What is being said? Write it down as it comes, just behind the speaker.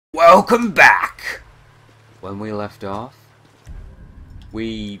Welcome back! When we left off,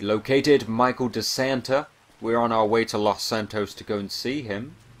 we located Michael DeSanta. We're on our way to Los Santos to go and see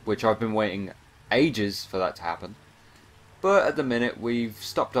him, which I've been waiting ages for that to happen. But at the minute, we've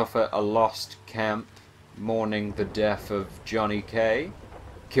stopped off at a lost camp, mourning the death of Johnny K,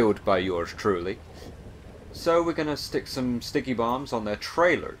 killed by yours truly. So we're going to stick some sticky bombs on their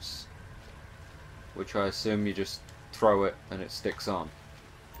trailers, which I assume you just throw it and it sticks on.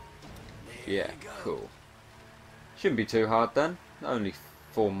 Yeah, cool. Shouldn't be too hard then. Only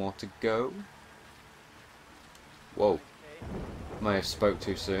 4 more to go. Whoa. May have spoke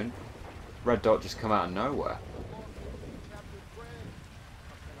too soon. Red dot just come out of nowhere.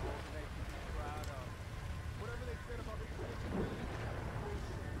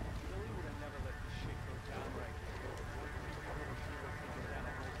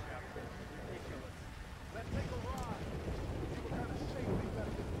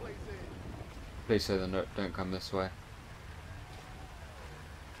 Please say the note don't come this way.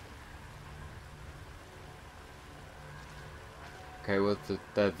 Okay, well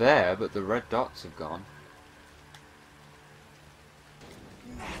they're there, but the red dots have gone.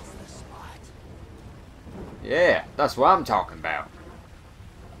 That's the spot. Yeah, that's what I'm talking about.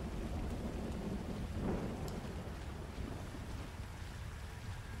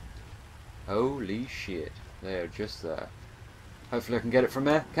 Holy shit, they are just there. Hopefully I can get it from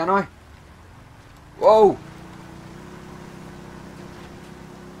there, can I? Whoa!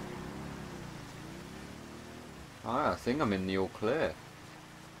 I think I'm in the all clear.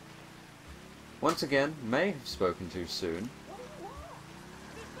 Once again, may have spoken too soon.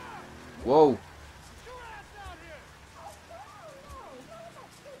 Whoa!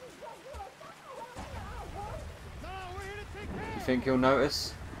 You think he'll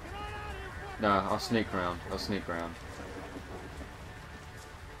notice? No, I'll sneak around. I'll sneak around.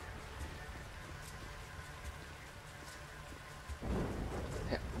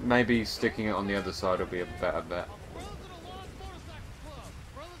 Maybe sticking it on the other side will be a better bet.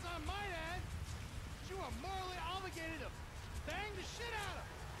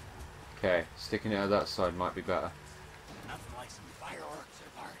 Okay, sticking it at that side might be better. Nothing like some fireworks at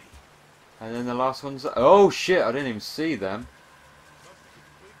a party. And then the last one's... Oh shit, I didn't even see them.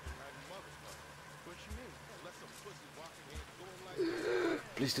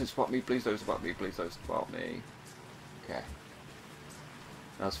 Please don't spot me, please don't spot me, please don't spot me. Okay.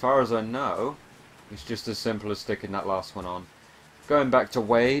 Now, as far as I know, it's just as simple as sticking that last one on, going back to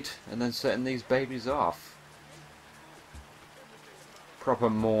Wade, and then setting these babies off.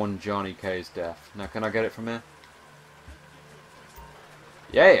 Proper mourn Johnny K's death. Now, can I get it from here?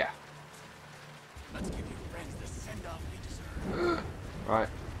 Yeah! Let's give you friends the send-off they deserve. Right,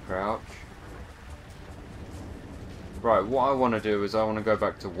 crouch. Right, what I want to do is I want to go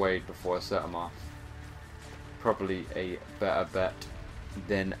back to Wade before I set them off. Probably a better bet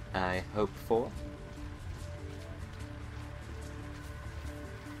than I hoped for.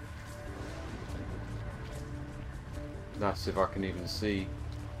 That's if I can even see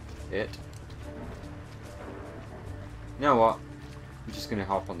it. You know what? I'm just gonna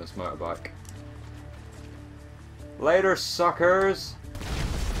hop on this motorbike. Later, suckers!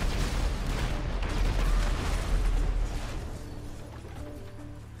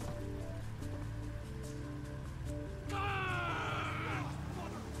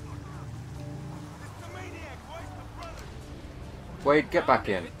 Wade, get back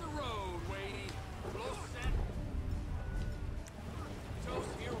in.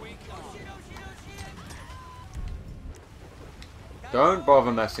 Don't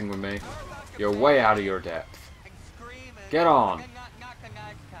bother messing with me. You're way out of your depth. Get on.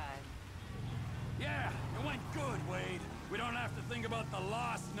 Yeah, it went good, Wade. We don't have to think about the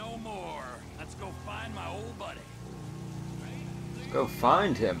loss no more. Let's go find my old buddy. Let's go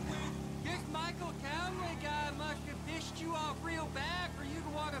find him. This Michael Townley guy must have pissed you off real bad for you to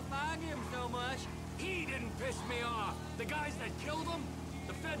want to find him so much. He didn't piss me off. The guys that killed him,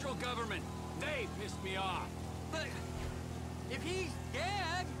 the federal government, they pissed me off. But if he's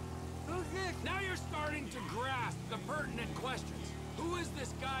dead, who's this? Now you're starting to grasp the pertinent questions. Who is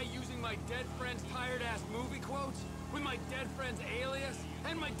this guy using my dead friend's tired-ass movie quotes? With my dead friend's alias?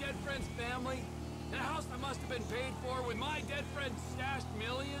 And my dead friend's family? In a house that must have been paid for with my dead friend's stashed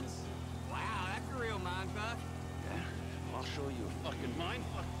millions? Wow, that's a real mindfuck. Yeah, I'll show you a fucking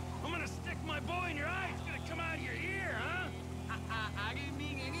mindfuck. I'm gonna stick my boy in your eye. It's gonna come out of your ear, huh? I didn't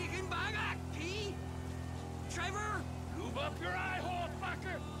mean anything by that, T. Trevor? Lube up your eye hole,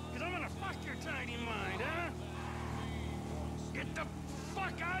 fucker, because I'm gonna fuck your tiny mind, huh? Get the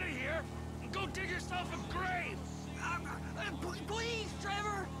fuck out of here and go dig yourself a grave. Please,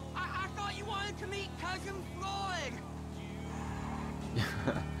 Trevor. Cousin Floyd!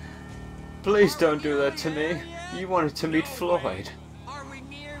 Please don't do that to me. You wanted to meet Floyd. Are we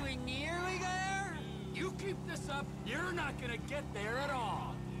nearly there? You keep this up, you're not gonna get there at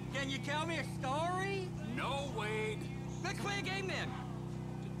all. Can you tell me a story? No, Wade. Let's play a game then.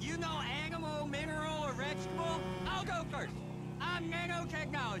 You know animal, mineral, or vegetable? I'll go first. I'm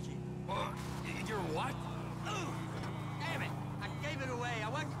nanotechnology. You're what? Ooh, damn it. I gave it away. I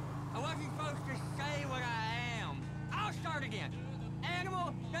wasn't supposed to say what I am. I'll start again.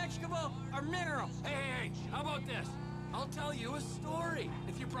 Animal, vegetable, or mineral? Hey, how about this? I'll tell you a story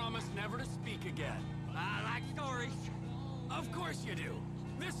if you promise never to speak again. I like stories. Of course you do.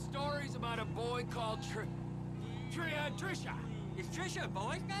 This story's about a boy called Trisha. Is Trisha a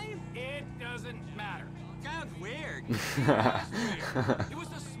boy's name? It doesn't matter. Sounds weird. He was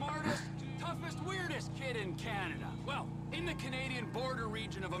the smartest, toughest, weirdest kid in Canada. Well, in the Canadian border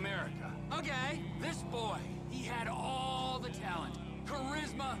region of America. Okay. This boy, he had all the talent,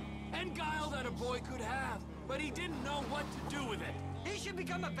 charisma, and guile that a boy could have, but he didn't know what to do with it. He should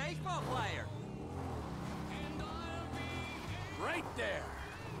become a baseball player. Right there,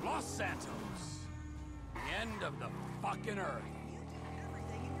 Los Santos. The end of the fucking earth.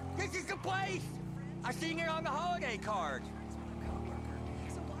 This is the place! I seen it on the holiday card.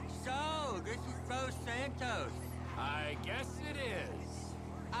 So, this is Los Santos. I guess it is.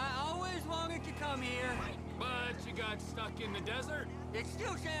 I always wanted to come here. But you got stuck in the desert. It's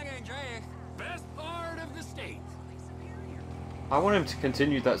still San Andreas. Best part of the state. I want him to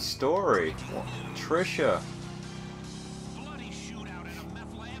continue that story. Trisha.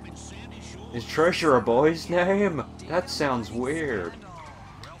 Is Trisha a boy's name? That sounds weird.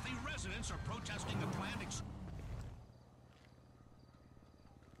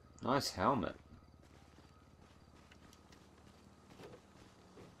 Nice helmet.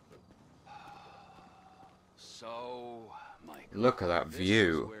 So, Michael, Look at that this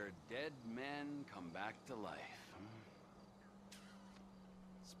view. is where dead men come back to life.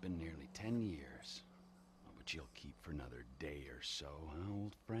 It's been nearly 10 years, but you'll keep for another day or so, huh,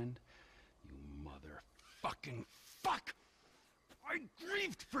 old friend? You motherfucking fuck! I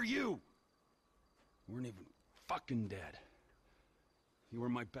grieved for you! You weren't even fucking dead. You were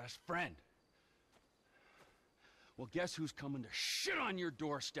my best friend. Well, guess who's coming to shit on your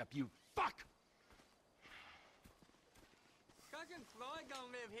doorstep, you fuck! Cousin Floyd don't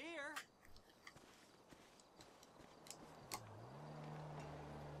live here.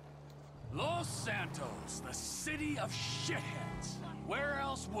 Los Santos, the city of shitheads. Where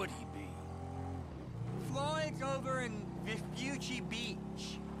else would he be? Floyd's over in Vespucci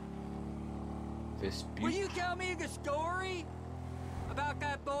Beach. This Will you tell me the story? About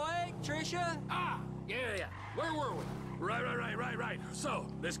that boy, Trisha? Ah, yeah. Where were we? Right. So,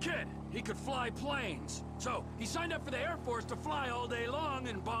 this kid, he could fly planes. So, he signed up for the Air Force to fly all day long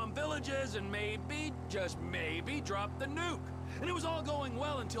and bomb villages and maybe, just maybe, drop the nuke. And it was all going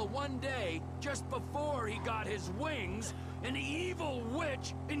well until one day, just before he got his wings, an evil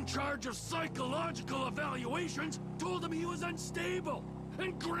witch in charge of psychological evaluations told him he was unstable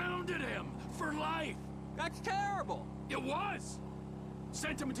and grounded him for life. That's terrible. It was.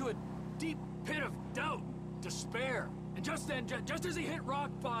 Sent him into a deep pit of doubt, despair. And just then, just as he hit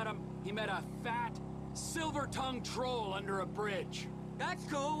rock bottom, he met a fat, silver-tongued troll under a bridge. That's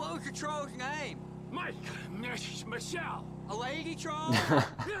cool. What was the troll's name? Michelle. A lady troll? Yeah,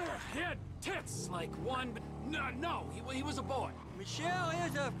 he had tits like one, but no, he was a boy. Michelle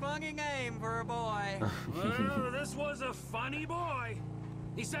is a funny name for a boy. Well, this was a funny boy.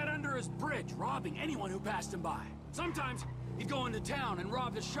 He sat under his bridge, robbing anyone who passed him by. Sometimes he'd go into town and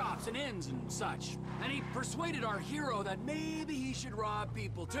rob the shops and inns and such. And he persuaded our hero that maybe he should rob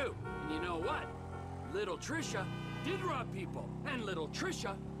people too. And you know what? Little Trisha did rob people, and little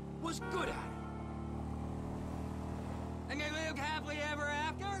Trisha was good at it. And they lived happily ever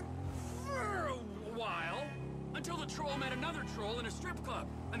after? For a while, until the troll met another troll in a strip club,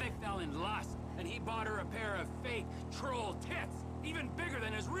 and they fell in lust, and he bought her a pair of fake troll tits, even bigger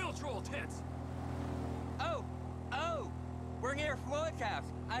than his real troll tits. Oh, we're near Floyd's house.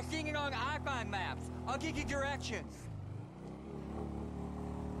 I seen it on iPhone maps. I'll give you directions.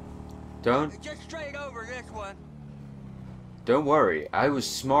 Just straight over this one. Don't worry, I was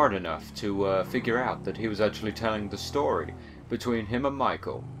smart enough to figure out that he was actually telling the story between him and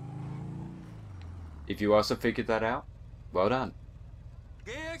Michael. If you also figured that out, well done.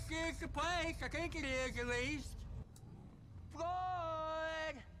 This is the place. I think it is, at least.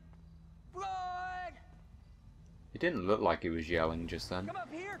 Floyd! Floyd! He didn't look like he was yelling just then. Come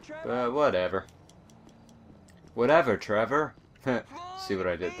up here, Trevor. But whatever. Whatever, Trevor. See what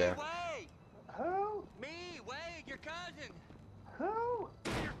I did there. Wait. Who?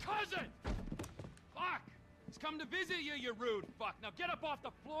 come to visit you, you rude fuck. Now get up off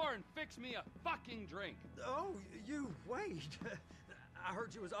the floor and fix me a fucking drink. Oh, you wait. I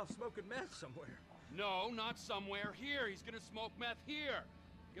heard you was off smoking meth somewhere. No, not somewhere. Here. He's gonna smoke meth here.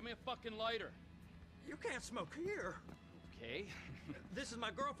 Give me a fucking lighter. You can't smoke here. Okay. This is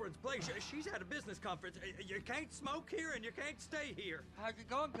my girlfriend's place. She's at a business conference. You can't smoke here and you can't stay here. How's it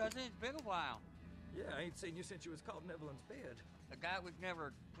going, cousin? It's been a while. Yeah, I ain't seen you since you was caught in Evelyn's bed. A guy was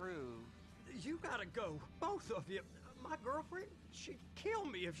never proved. You gotta go, both of you. My girlfriend, she'd kill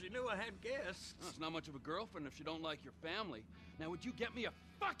me if she knew I had guests. Well, it's not much of a girlfriend if she don't like your family. Now, would you get me a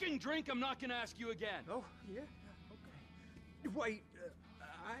fucking drink? I'm not gonna ask you again. Oh, yeah, okay. Wait,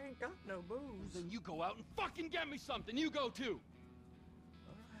 I ain't got no booze. Then you go out and fucking get me something. You go too.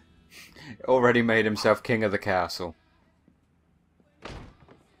 Already made himself king of the castle.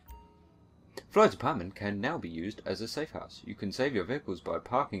 Floyd's apartment can now be used as a safe house. You can save your vehicles by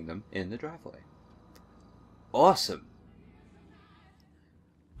parking them in the driveway. Awesome.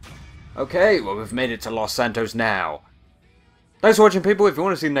 Okay, well we've made it to Los Santos now. Thanks for watching, people. If you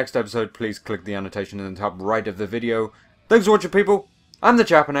want to see the next episode, please click the annotation in the top right of the video. Thanks for watching, people. I'm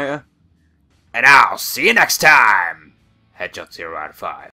TheChappinator. And I'll see you next time. Headshot 0 out of 5.